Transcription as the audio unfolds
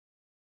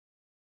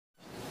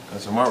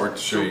Got some artwork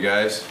to show you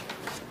guys.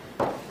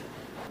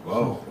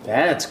 Whoa.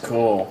 That's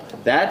cool.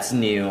 That's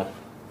new.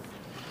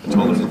 I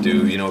told him to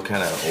do, you know,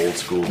 kind of old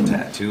school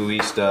tattoo-y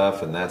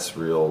stuff, and that's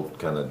real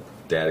kind of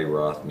Daddy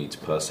Roth meets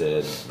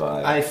Pusshead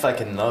vibe. I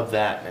fucking love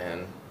that,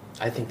 man.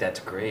 I think that's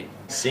great.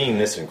 Seeing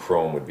this in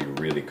chrome would be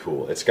really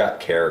cool. It's got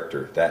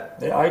character.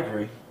 Yeah, I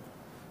agree.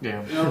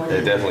 Yeah.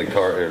 Definitely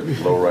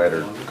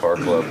lowrider car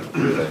club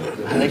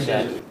thing. I like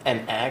that. An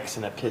axe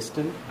and a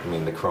piston. I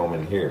mean, the chrome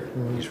in here.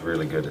 He's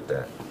really good at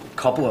that. A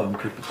couple of them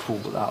could be cool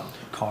without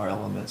car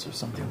elements or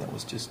something that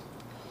was just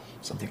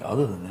something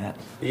other than that.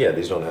 Yeah,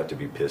 these don't have to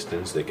be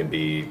pistons. They can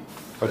be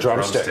a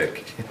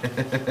drumstick.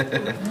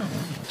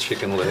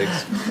 Chicken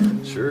legs.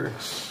 Sure.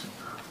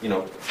 You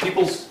know,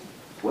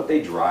 what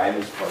they drive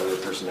is part of their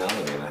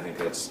personality, and I think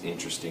that's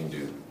interesting,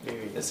 dude.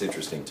 It's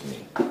interesting to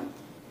me.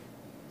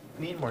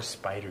 We need more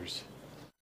spiders.